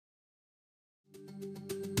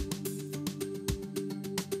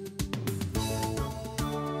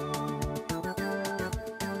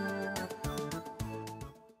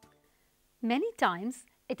Many times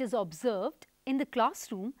it is observed in the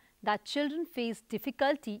classroom that children face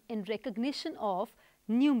difficulty in recognition of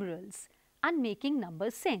numerals and making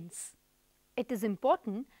numbers sense. It is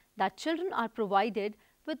important that children are provided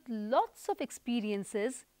with lots of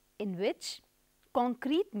experiences in which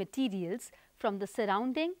concrete materials from the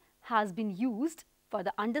surrounding has been used for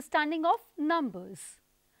the understanding of numbers.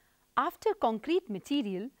 After concrete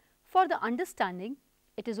material for the understanding,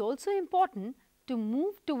 it is also important to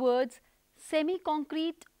move towards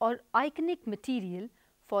semi-concrete or iconic material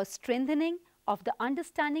for strengthening of the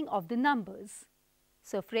understanding of the numbers.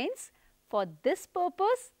 So friends, for this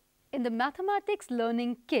purpose, in the mathematics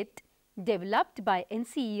learning kit developed by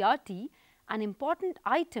NCERT, an important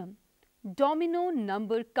item, domino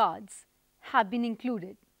number cards, have been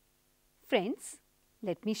included. Friends,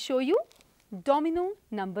 let me show you domino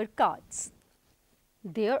number cards.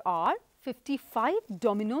 There are 55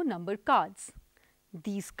 domino number cards.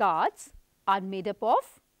 These cards are made up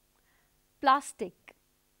of plastic.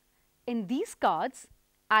 In these cards,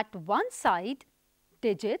 at one side,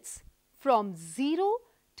 digits from 0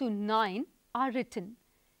 to 9 are written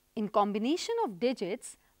in combination of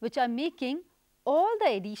digits which are making all the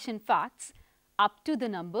addition facts up to the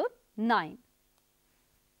number 9.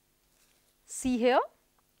 See here,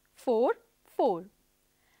 4, 4.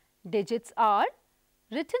 Digits are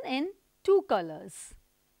written in two colors.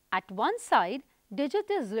 At one side, digit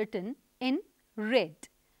is written in red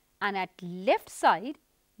and at left side,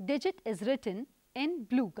 digit is written in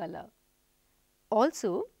blue color.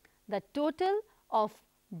 Also, the total of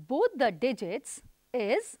both the digits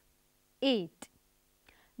is 8.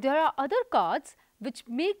 There are other cards which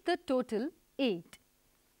make the total 8.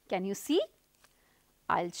 Can you see?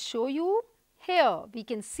 I'll show you here. We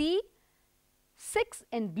can see 6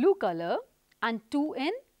 in blue color and 2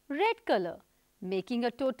 in red color, making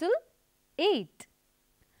a total 8.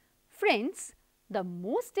 Friends, the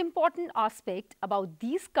most important aspect about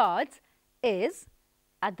these cards is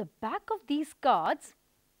at the back of these cards,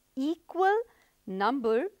 equal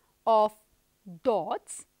number of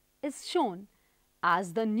dots is shown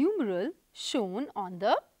as the numeral shown on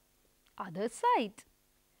the other side.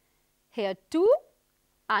 Here 2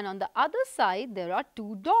 and on the other side there are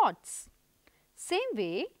 2 dots. Same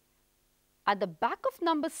way, at the back of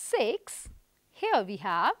number 6, here we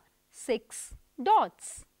have 6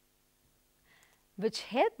 dots, which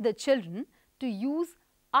help the children to use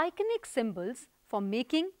iconic symbols for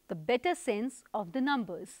making the better sense of the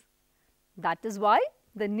numbers. That is why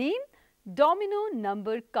the name domino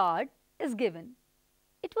number card is given.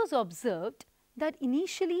 It was observed that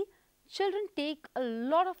initially children take a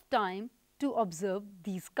lot of time to observe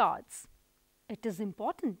these cards. It is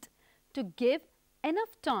important to give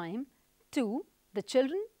enough time to the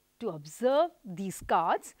children to observe these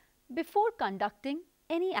cards before conducting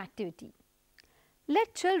any activity.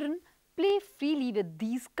 Let children play freely with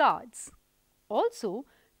these cards. Also,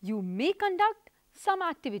 you may conduct some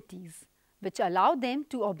activities which allow them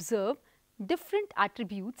to observe different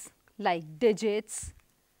attributes like digits,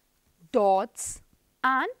 dots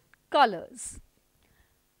and colors.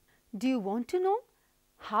 Do you want to know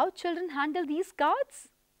how children handle these cards?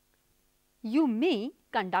 You may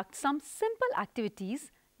conduct some simple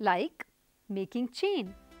activities like making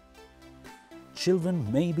chain.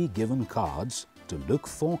 Children may be given cards to look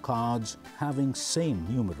for cards having same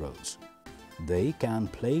numerals. They can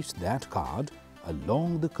place that card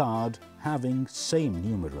along the card having same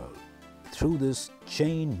numeral. Through this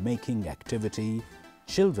chain making activity,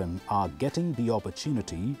 children are getting the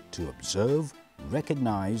opportunity to observe,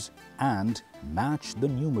 recognize and match the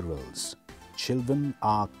numerals. Children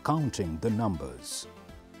are counting the numbers.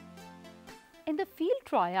 In the field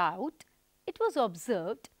tryout, it was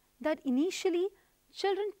observed that initially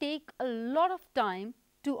children take a lot of time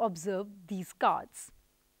to observe these cards.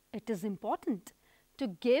 It is important to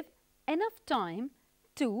give enough time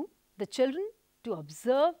to the children to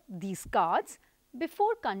observe these cards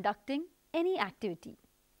before conducting any activity.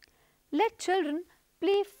 Let children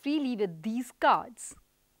play freely with these cards.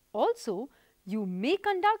 Also, you may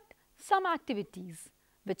conduct some activities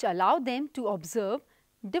which allow them to observe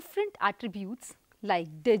different attributes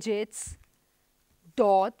like digits,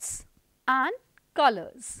 dots and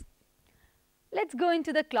colors. Let's go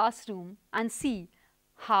into the classroom and see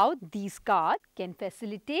how these cards can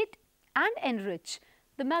facilitate and enrich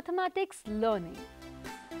the mathematics learning.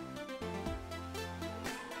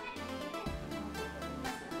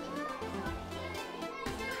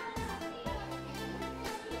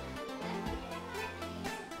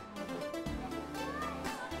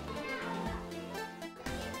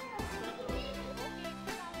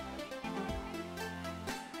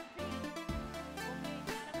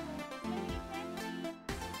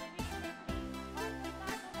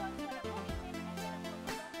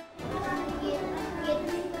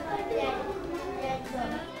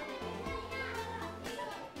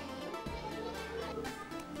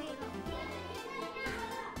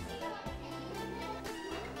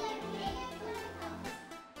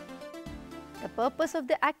 The purpose of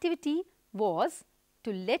the activity was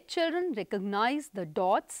to let children recognize the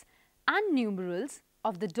dots and numerals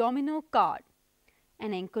of the domino card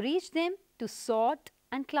and encourage them to sort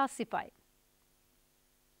and classify.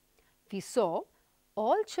 We saw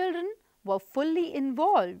all children were fully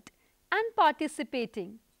involved and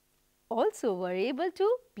participating, also were able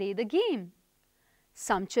to play the game.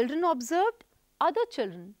 Some children observed other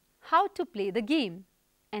children how to play the game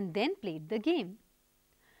and then played the game.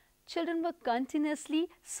 Children were continuously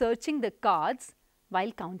searching the cards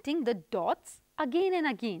while counting the dots again and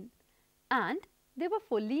again, and they were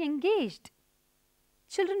fully engaged.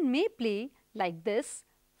 Children may play like this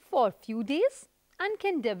for a few days and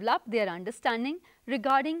can develop their understanding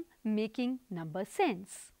regarding making number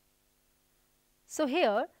sense. So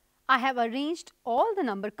here I have arranged all the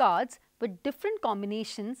number cards with different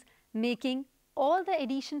combinations, making all the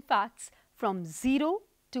addition facts from 0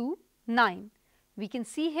 to 9. We can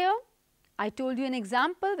see here, I told you an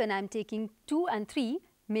example when I am taking 2 and 3,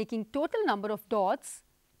 making total number of dots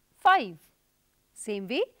 5. Same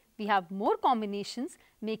way, we have more combinations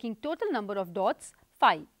making total number of dots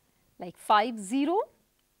 5, like 5 0,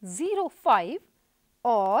 0 5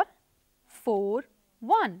 or 4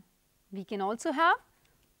 1. We can also have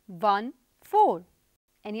 1 4.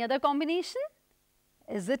 Any other combination?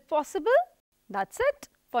 Is it possible? That's it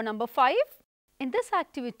for number 5. In this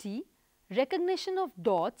activity, recognition of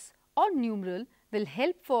dots or numeral will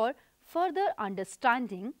help for further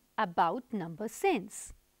understanding about number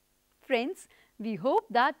sense. Friends, we hope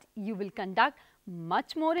that you will conduct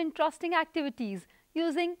much more interesting activities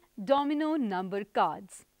using domino number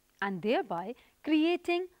cards and thereby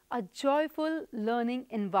creating a joyful learning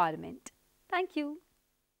environment. Thank you.